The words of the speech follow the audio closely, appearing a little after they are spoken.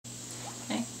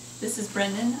This is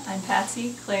Brendan. I'm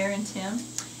Patsy, Claire, and Tim.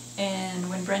 And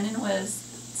when Brendan was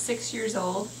 6 years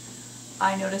old,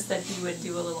 I noticed that he would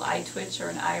do a little eye twitch or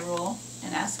an eye roll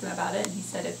and asked him about it. And he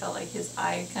said it felt like his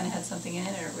eye kind of had something in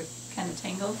it, or it would kind of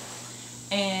tangle.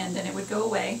 And then it would go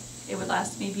away. It would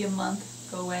last maybe a month,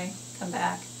 go away, come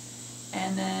back.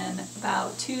 And then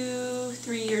about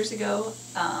 2-3 years ago,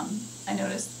 I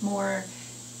noticed more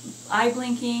eye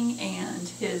blinking, and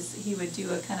he would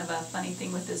do a kind of a funny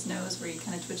thing with his nose where he'd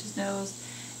kind of twitch his nose.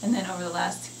 And then over the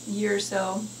last year or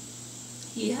so,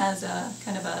 he has a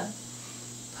kind of a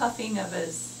puffing of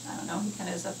his, I don't know, he kind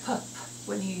of has a puff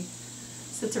when he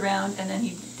sits around, and then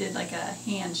he did like a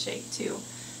handshake too.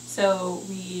 So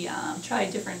we tried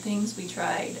different things. We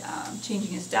tried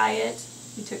changing his diet.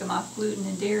 We took him off gluten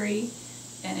and dairy,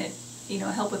 and it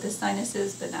helped with his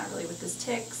sinuses, but not really with his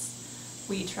tics.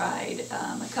 We tried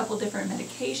a couple different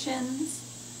medications.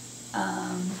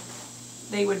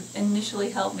 They would initially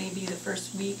help maybe the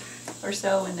first week or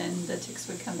so, and then the tics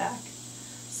would come back.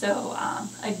 So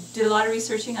I did a lot of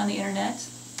researching on the internet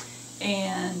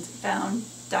and found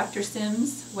Dr.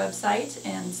 Sim's website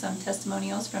and some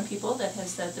testimonials from people that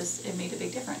has said it made a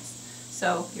big difference.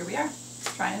 So here we are,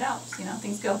 trying it out, see how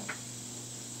things go.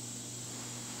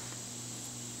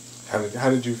 How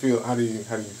did you feel? How do you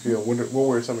feel? What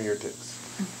were some of your tics?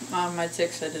 My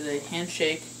tics, I did a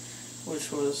handshake,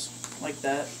 which was like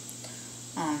that.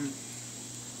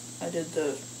 I did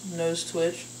the nose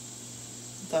twitch,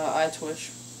 the eye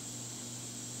twitch,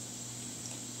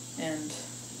 and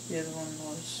the other one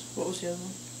was, what was the other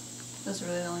one? Those were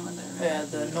really the only ones I remember. Yeah,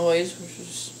 the noise, which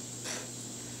was,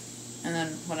 and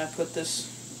then when I put this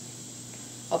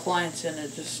appliance in,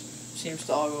 it just seems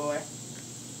to all go away.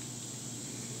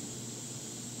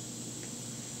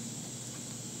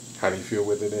 How do you feel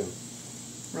with it in?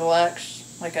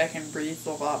 Relaxed, like I can breathe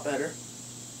a lot better.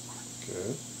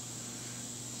 Good.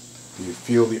 Do you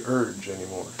feel the urge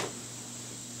anymore?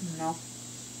 No.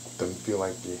 Doesn't feel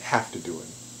like you have to do it?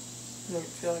 Doesn't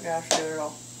feel like I have to do it at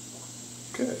all.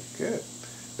 Good, good.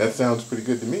 That sounds pretty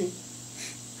good to me.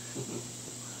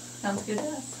 Sounds good to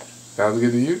us. Sounds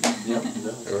good to you? Yep.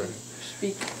 All right.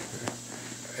 Speak.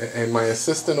 And my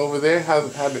assistant over there,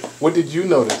 what did you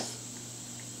notice?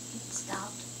 It stopped.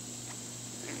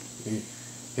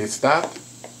 It stopped?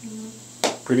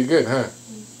 Mm-hmm. Pretty good, huh?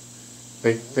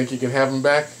 Think you can have him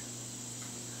back?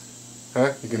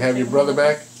 Huh? You can have your brother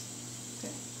back?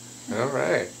 Okay. All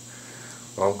right.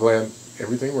 Well, I'm glad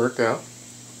everything worked out.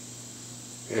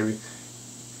 Do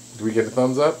we get a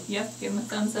thumbs up? Yep, give him a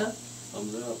thumbs up.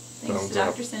 Thumbs up. Thanks Thumbs to up.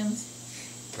 Dr. Sims.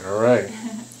 All right.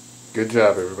 Good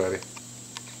job, everybody.